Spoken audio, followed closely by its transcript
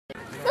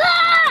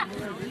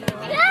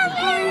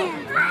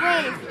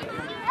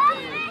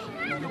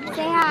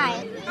Say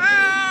hi.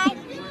 Hi.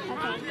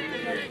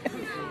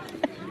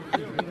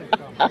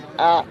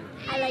 Okay.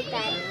 I like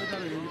that.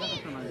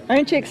 Why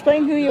don't you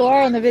explain who you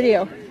are on the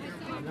video?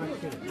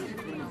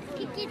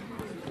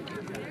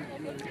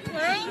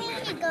 I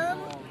need to go.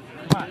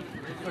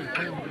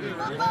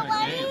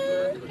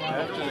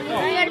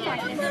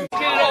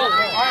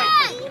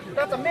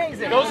 That's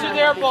amazing. Those are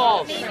their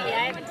balls. Maybe. I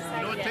haven't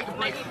decided yet.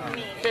 Maybe for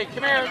me. Okay,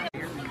 come here. And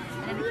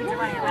then the kids are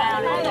running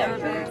around all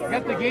over.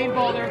 Got the game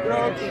ball there,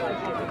 Coach.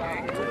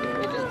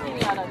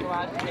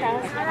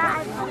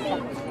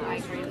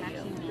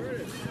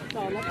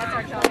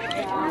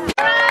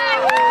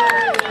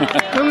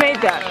 Who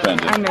made that? I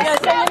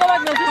missed it. You know what?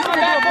 No, this one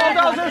back.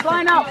 Bulldozers,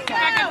 line up.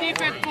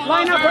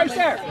 Line up right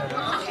there.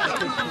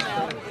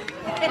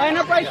 Line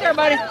up right there,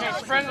 buddy.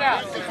 Spread it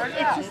out. It's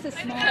just a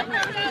small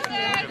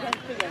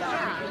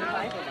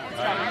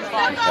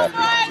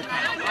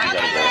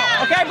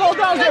Okay,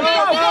 Bulldozers, go,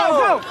 go,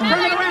 go. Turn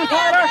it around,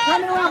 Tyler.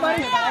 Turn it around,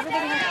 buddy.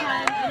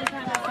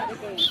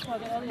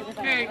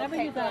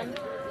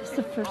 It's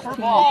the first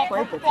team Ball, we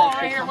played that's ball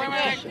actually right here. Wait,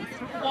 competition.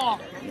 ball.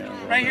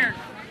 Right here.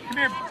 Come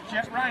here,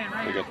 Ryan.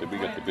 Right here. We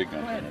got the big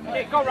guns.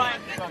 Okay, go, Ryan.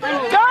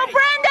 Go,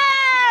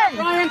 Brendon!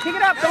 Ryan, kick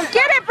it up. Don't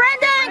Get it,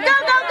 Brendon! Go,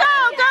 go, go!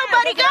 Go,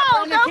 buddy, go!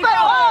 Go, buddy!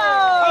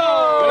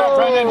 Get up,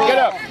 Brendon. Get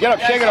up. Get up.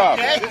 Shake it off.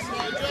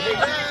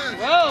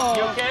 Whoa.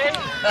 You okay?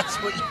 That's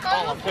what you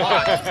call a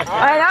block.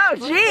 I know,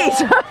 jeez.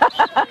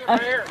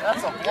 Right here.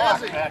 That's a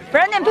block, man.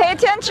 Brendan, pay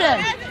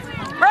attention.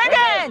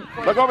 Brendan!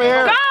 Look over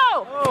here.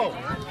 Go!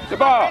 The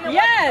ball.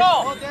 Yes!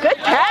 Good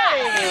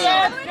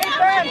pass!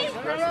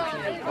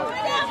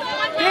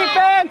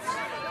 Defense!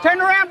 Turn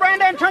around,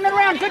 Brendon. Turn it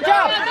around. Good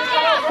job.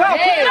 Go.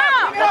 Kick it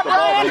up. Kick it up,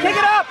 Ryan. Kick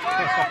it up.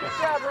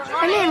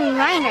 I mean,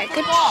 Ryan are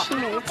good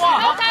teammates.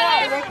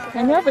 I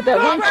know, but that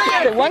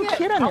one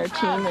kid on their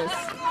team is...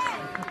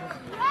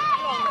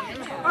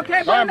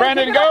 Okay, Come on,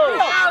 Brendon, go.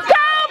 Go,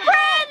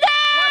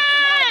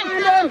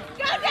 Brendon!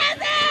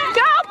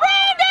 Go,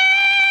 Brendon!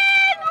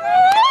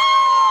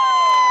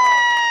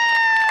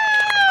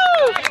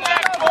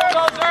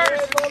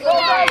 Bulldozers.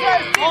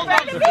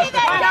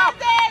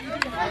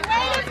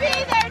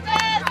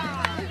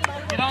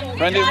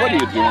 Brendon, what are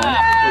you doing?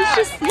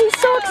 He's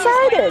so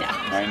excited.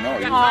 I know.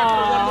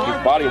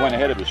 His body went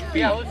ahead of his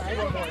feet.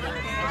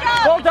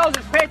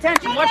 Bulldozers, pay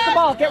attention. Watch the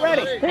ball. Get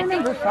ready. They're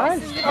number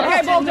 5.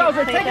 Okay,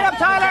 Bulldozer, take it up,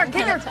 Tyler.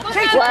 Kick it.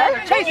 Chase What?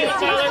 it. Chase it.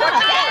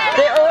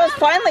 It's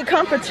finally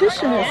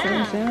competition, it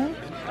seems, yeah?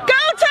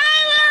 Go,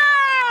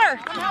 Tyler!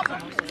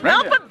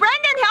 Help him,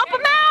 Brendan, help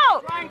him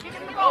out!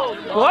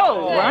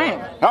 Whoa, Ryan.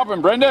 Help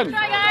him, Brendon.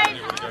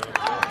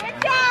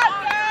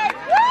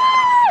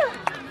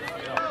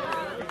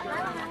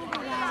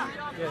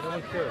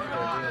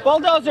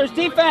 Bulldozers,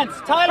 defense.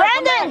 Tyler.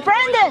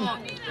 Brendan!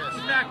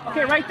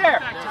 Okay, right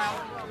there.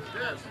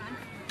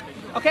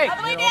 Okay,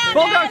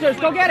 Bulldozers,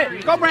 go get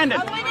it. Go,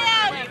 Brendon.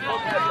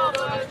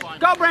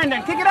 Go,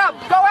 Brendon. Kick it up.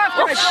 Go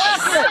after it. Go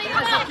after it.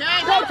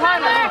 Go,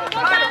 Tyler.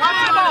 Tyler,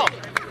 watch the ball.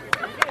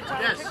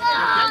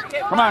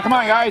 Come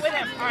on, guys.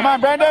 Come on,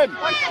 Brendon.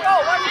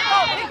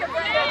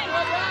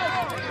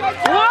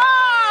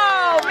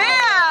 Whoa,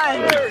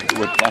 man!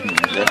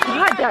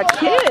 God, that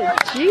kid,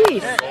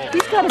 jeez.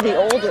 He's got to be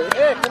older.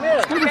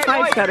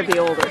 25's got to be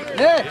older.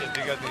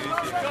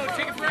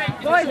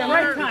 Boys,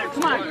 right time.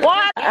 Come on.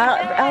 What?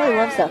 Allie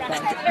loves that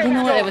thing. You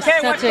know what? It was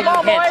such a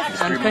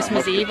hit on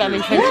Christmas Eve. I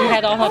mean, when she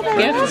had all her What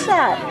is gifts.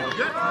 that?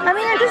 I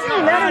mean, it doesn't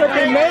even matter what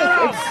they make.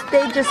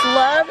 They just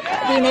love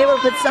being able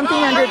to put something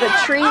under the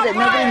tree that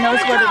nobody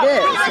knows what it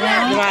is. You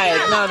know? Right.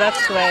 No,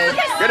 that's the way.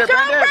 Get it, Go,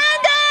 Brendon.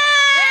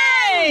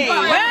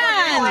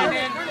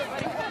 Brendon!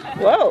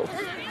 Whoa.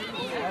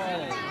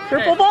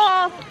 Purple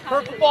ball.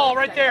 Purple ball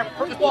right there.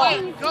 Purple ball.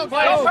 Go,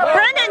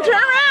 Brendon, turn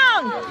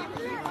around.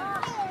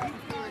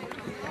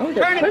 Oh,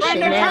 they're Turn it, pushing,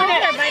 Brendon. man.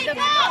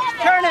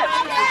 Turn it.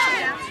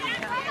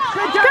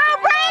 Good job. Go,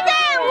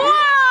 Brendon!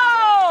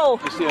 Whoa!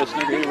 You see that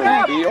sneaker here with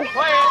the heel?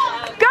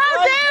 Go,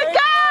 dude!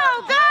 Go!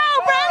 Go,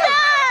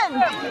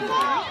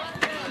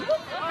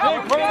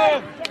 Brendon!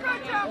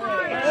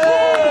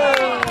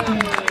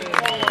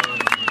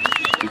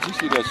 Did you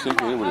see that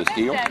sneaker here with his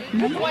heel?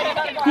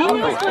 He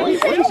knows Where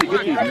what does he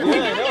get these moves?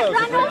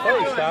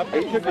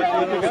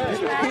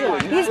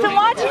 He's been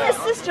watching his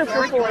sister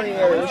for 4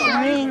 years. I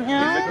mean, He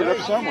picked it up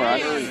somewhere. I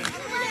heard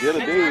the other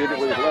day he hit it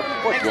with his left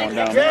foot going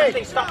down They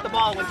there. stop the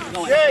ball when he's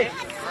going.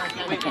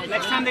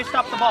 Next time they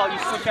stop the ball, you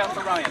switch out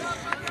to Ryan.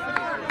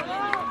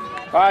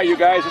 All right, you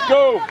guys, let's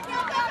go.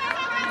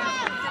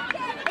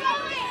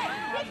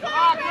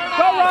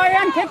 Go,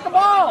 Ryan. Kick the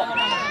ball.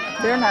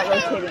 they're not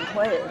rotating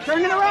players.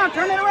 Turn it around.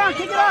 Turn it around.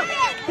 Kick it up.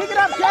 Kick it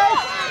up, Jay.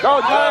 Go,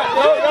 Jay.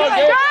 Go,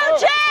 Jay. Go,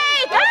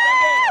 Jay!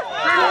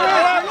 Turn it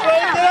up.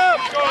 Raise it up.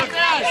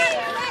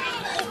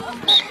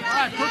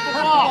 Purple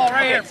ball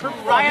right here.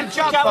 Purple. Ryan,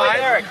 jump out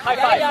with Eric. High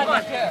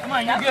five. Come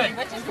on, you're good.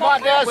 Come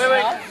on, Des.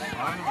 Wait.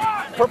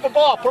 Purple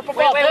ball. Purple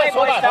ball. Wait.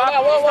 Hold on.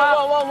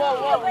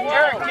 Whoa.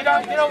 Eric,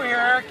 get over here,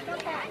 Eric.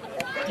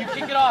 You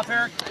kick it off,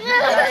 Eric.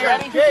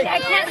 I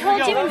can't hold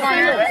you in front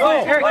of Go,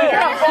 Eric, kick it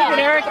off. Kick it,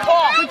 Eric. Go,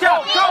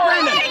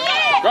 Brendon.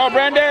 Go,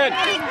 Brendon!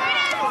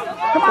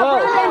 Come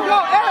on, Brendon, go,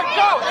 Eric,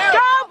 go, Eric.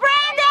 Go,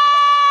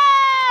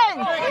 Brendon!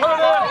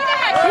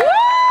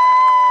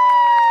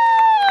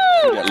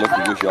 That look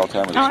he gives you all the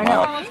time with a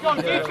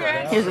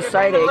smile. Here's a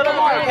side ache.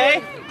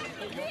 Okay.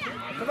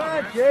 Come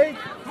on, Jake.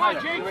 Come on,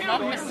 Jake. We're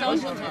not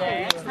social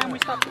today. Next time we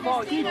stop the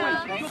ball.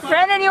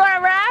 Brendon, you want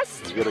to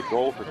rest? You get a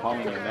goal for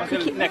calling him that.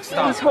 Next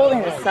stop. He's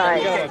holding the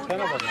side.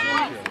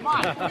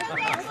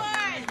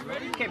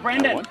 Okay,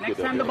 Brendon, next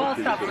time the ball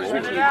stops, we're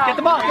switching. Get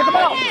the ball, get the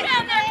ball.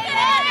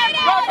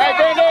 Hey,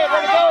 Brendon,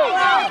 where to go?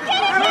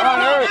 Come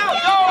on, Eric.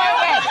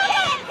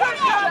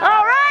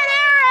 All right,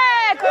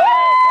 Eric!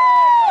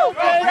 Woo!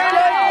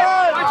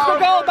 Watch the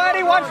goal,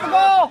 buddy, watch the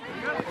goal.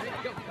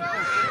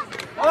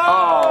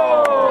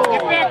 Oh!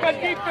 Get back on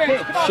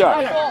defense. Shut.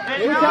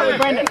 Switch out with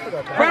Brendon.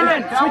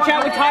 Brendon, switch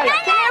out with Tyler.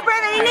 Come here,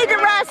 Brendon. You need to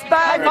rest,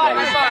 bud.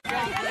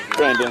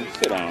 Brendon,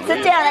 sit down.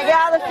 Sit down. I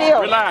got out of the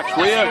field. Relax,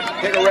 will you?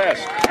 Take a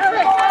rest.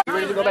 You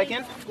ready to go back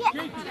in?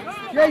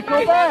 Jake,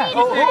 go back.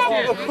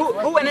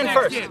 Who went in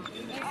first?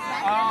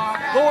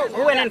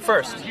 Who went in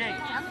first?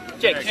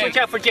 Jake, switch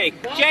out for Jake.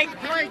 Jake,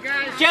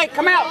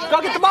 come out.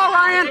 Go get the ball,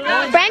 Ryan.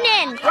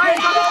 Brendon! Ryan,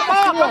 go get the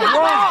ball. Go get the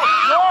ball.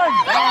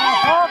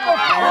 Off the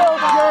field,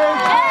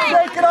 Jake.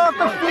 Take it off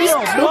the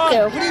field.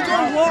 Cuckoo. What are you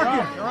doing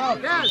walking?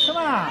 Come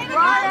on.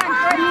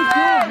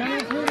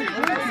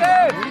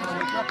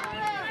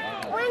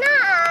 We're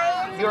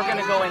not. You're going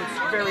to go in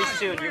very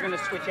soon. You're going to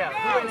switch out.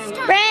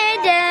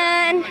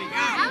 Brendon!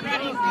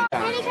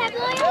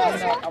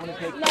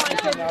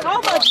 How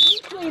about you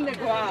clean the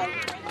ground?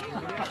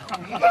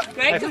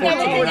 Greg, come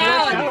everything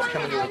out.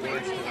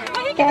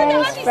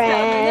 Best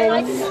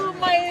friends.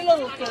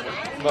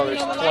 Well,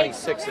 there's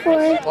 26 of For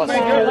us, plus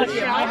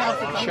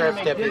life. sheriff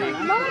deputy. It's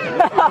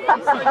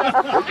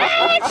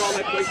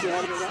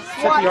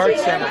at the Art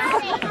Center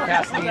in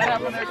Pasadena.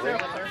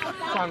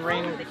 It's on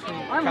Rainier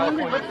between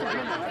California.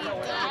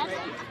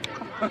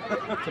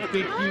 It's a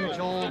big, huge,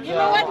 old,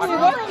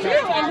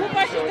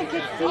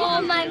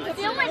 Oh, my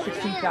God.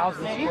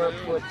 16,000 square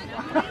foot.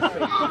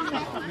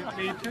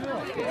 It's 22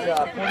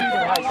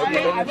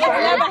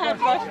 high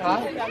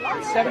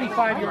school.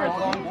 75 yards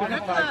long,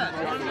 55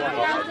 yards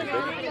wide.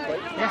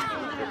 Yeah.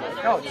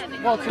 Oh,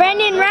 well, it's,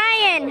 Brendon,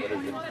 Ryan!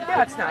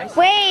 yeah, it's nice.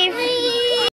 Wave!